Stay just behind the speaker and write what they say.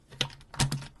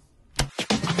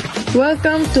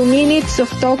Welcome to Minutes of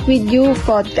Talk with You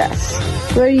podcast,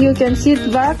 where you can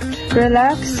sit back,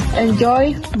 relax,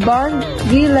 enjoy, bond,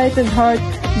 be lighthearted,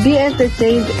 be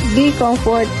entertained, be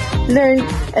comfort, learn,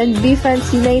 and be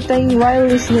fascinating while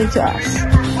listening to us.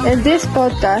 In this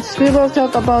podcast, we will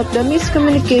talk about the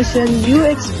miscommunication you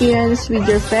experience with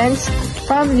your friends,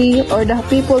 family, or the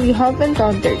people you have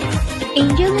encountered.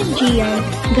 Angel and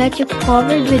Gian got you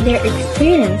covered with their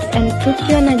experience and took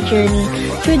you on a journey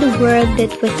through the world that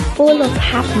was full of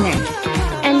happiness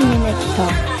and minute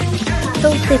talks.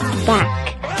 So sit back,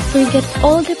 forget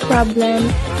all the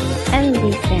problems, and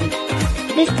listen.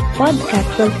 This podcast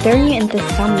will turn you into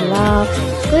some love,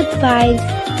 good vibes,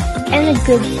 and a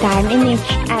good time in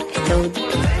each episode.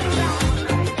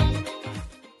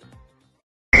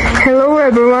 Hello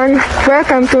everyone,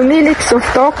 welcome to Minutes of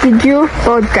Talk with You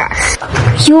podcast.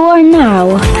 You are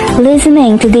now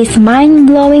listening to this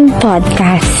mind-blowing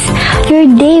podcast. Your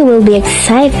day will be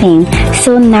exciting,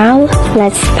 so now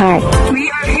let's start. We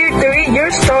are here to read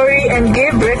your story and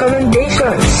give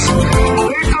recommendations.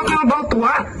 We're talking about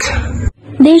what?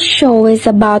 This show is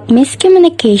about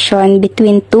miscommunication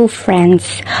between two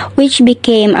friends, which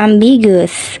became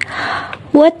ambiguous.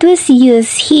 What was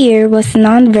used here was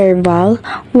nonverbal,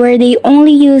 where they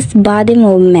only used body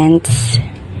movements.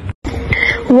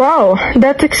 Wow,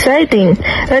 that's exciting.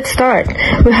 Let's start.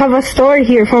 We have a story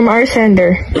here from our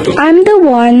sender. I'm the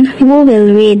one who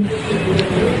will read.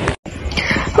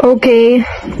 Okay.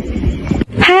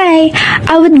 Hi,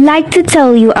 I would like to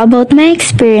tell you about my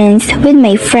experience with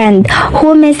my friend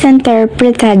who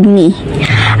misinterpreted me.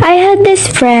 I had this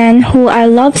friend who I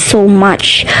loved so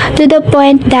much, to the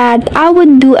point that I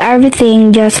would do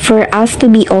everything just for us to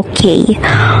be okay.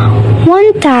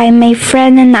 One time, my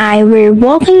friend and I were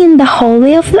walking in the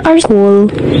hallway of our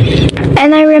school,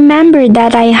 and I remember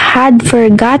that I had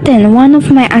forgotten one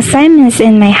of my assignments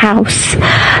in my house.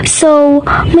 So,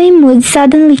 my mood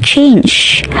suddenly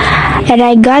changed, and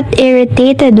I got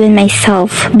irritated with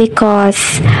myself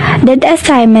because that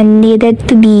assignment needed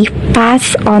to be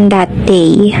passed on that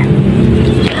day.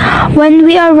 When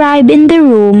we arrived in the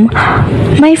room,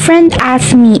 my friend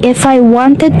asked me if I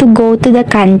wanted to go to the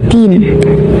canteen,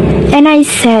 and I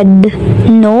said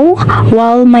no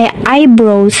while my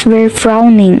eyebrows were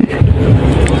frowning.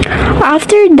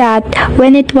 After that,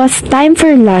 when it was time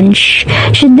for lunch,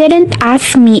 she didn't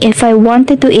ask me if I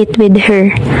wanted to eat with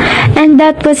her. And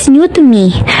that was new to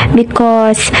me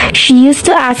because she used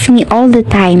to ask me all the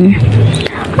time.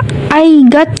 I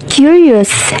got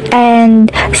curious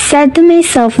and said to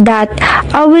myself that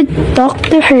I would talk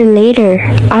to her later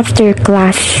after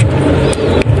class.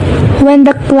 When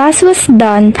the class was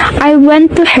done, I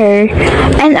went to her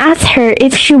and asked her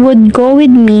if she would go with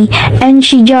me, and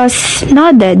she just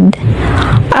nodded.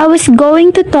 I was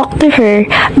going to talk to her,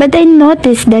 but I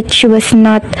noticed that she was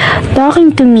not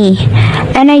talking to me,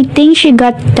 and I think she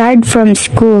got tired from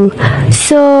school,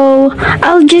 so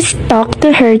I'll just talk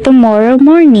to her tomorrow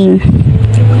morning.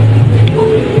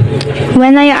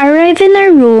 When I arrived in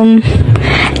our room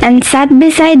and sat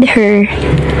beside her,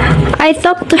 I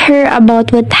talked to her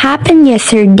about what happened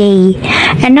yesterday,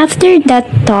 and after that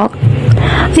talk,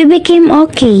 we became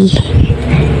okay.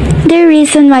 The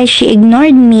reason why she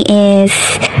ignored me is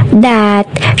that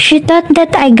she thought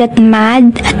that I got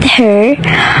mad at her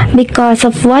because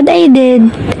of what I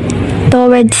did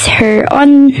towards her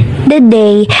on the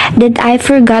day that I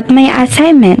forgot my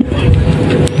assignment,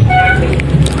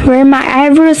 where my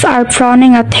eyebrows are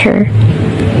frowning at her.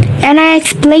 And I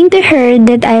explained to her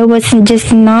that I was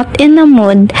just not in the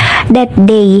mood that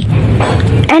day.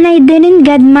 And I didn't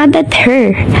get mad at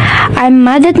her. I'm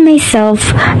mad at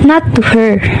myself, not to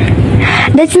her.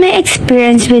 That's my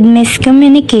experience with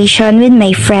miscommunication with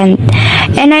my friend.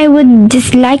 And I would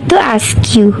just like to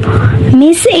ask you,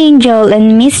 Miss Angel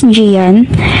and Miss Gian,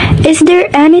 is there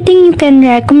anything you can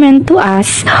recommend to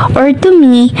us or to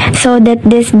me so that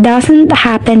this doesn't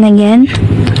happen again?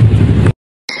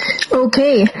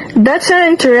 Okay, that's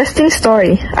an interesting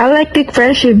story. I like the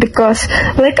friendship because,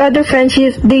 like other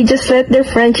friendships, they just let their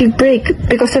friendship break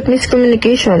because of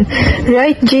miscommunication.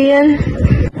 Right, Gian?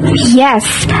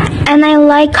 Yes, and I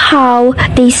like how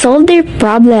they solve their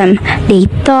problem. They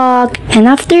talk, and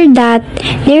after that,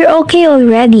 they're okay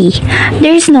already.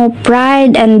 There's no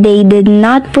pride, and they did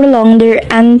not prolong their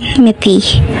enmity.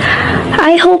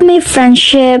 I hope my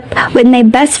friendship with my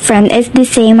best friend is the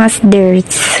same as theirs.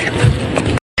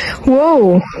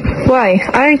 Whoa, why?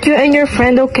 Aren't you and your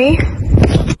friend okay?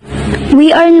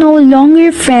 We are no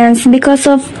longer friends because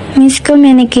of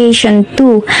miscommunication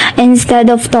too. Instead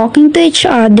of talking to each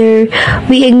other,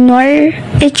 we ignore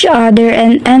each other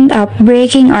and end up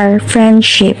breaking our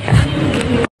friendship.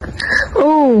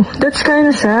 Oh, Oh, that's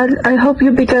kinda sad. I hope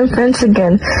you become friends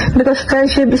again, because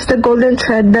friendship is the golden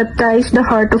thread that ties the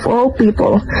heart of all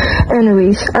people.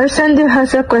 Anyways, our Sandy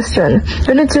has a question.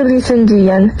 You need to listen,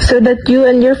 Gian, so that you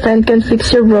and your friend can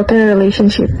fix your broken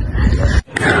relationship.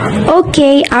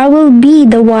 Okay, I will be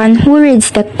the one who reads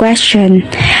the question.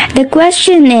 The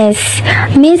question is,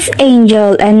 Miss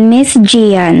Angel and Miss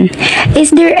Gian, is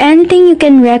there anything you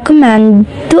can recommend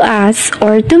to us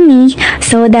or to me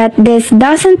so that this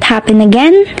doesn't happen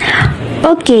again?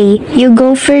 Okay, you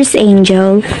go first,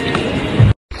 Angel.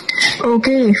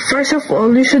 Okay, first of all,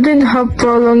 you shouldn't have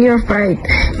prolonged your fight.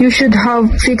 You should have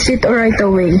fixed it right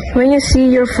away. When you see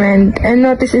your friend and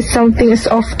notice if something is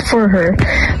off for her,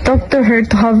 talk to her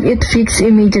to have it fixed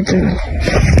immediately.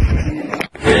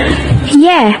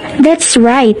 Yeah, that's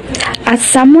right. As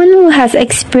someone who has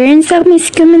experience of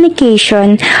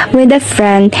miscommunication with a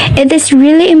friend, it is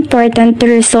really important to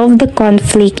resolve the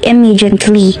conflict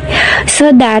immediately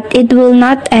so that it will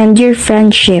not end your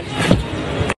friendship.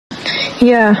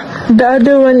 Yeah, the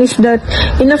other one is that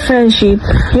in a friendship,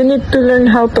 you need to learn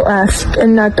how to ask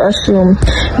and not to assume.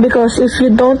 Because if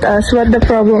you don't ask what the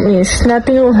problem is,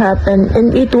 nothing will happen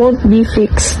and it won't be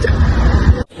fixed.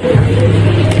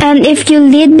 And if you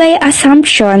lead by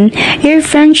assumption, your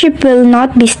friendship will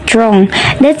not be strong.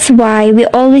 That's why we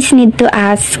always need to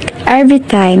ask every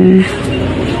time.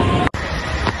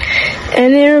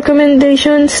 Any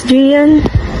recommendations, Gian?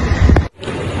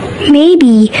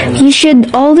 Maybe you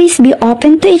should always be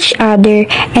open to each other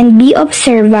and be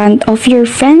observant of your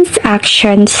friends'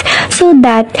 actions so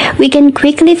that we can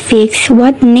quickly fix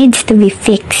what needs to be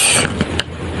fixed.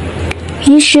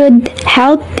 You should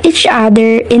help each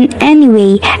other in any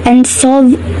way and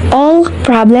solve all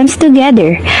problems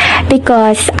together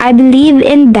because I believe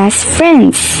in best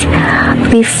friends.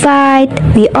 We fight,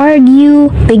 we argue,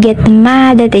 we get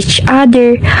mad at each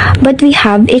other, but we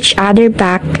have each other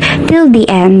back till the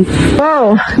end.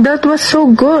 Wow, that was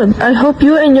so good. I hope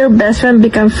you and your best friend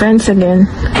become friends again.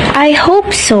 I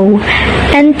hope so.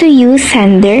 And to you,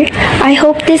 Sander, I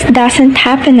hope this doesn't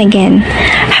happen again.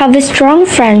 Have a strong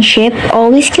friendship,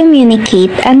 always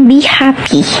communicate, and be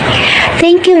happy.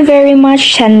 Thank you very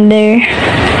much, Sander.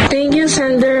 Thank you,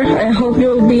 Sander. I hope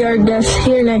you'll be our guest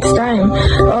here next time.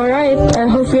 Alright, I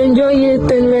hope you enjoy it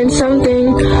and learn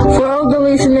something. For all the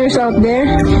listeners out there,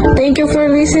 thank you for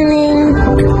listening.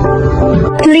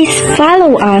 Please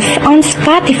follow us on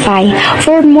Spotify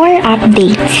for more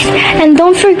updates. And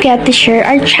don't forget to share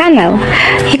our channel.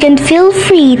 You can feel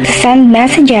free to send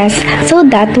messages so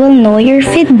that we'll know your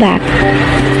feedback.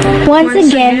 Once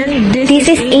again, this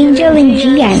is Angel and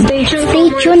Gian. Stay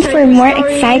tuned for more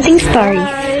exciting stories.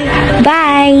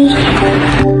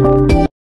 Bye!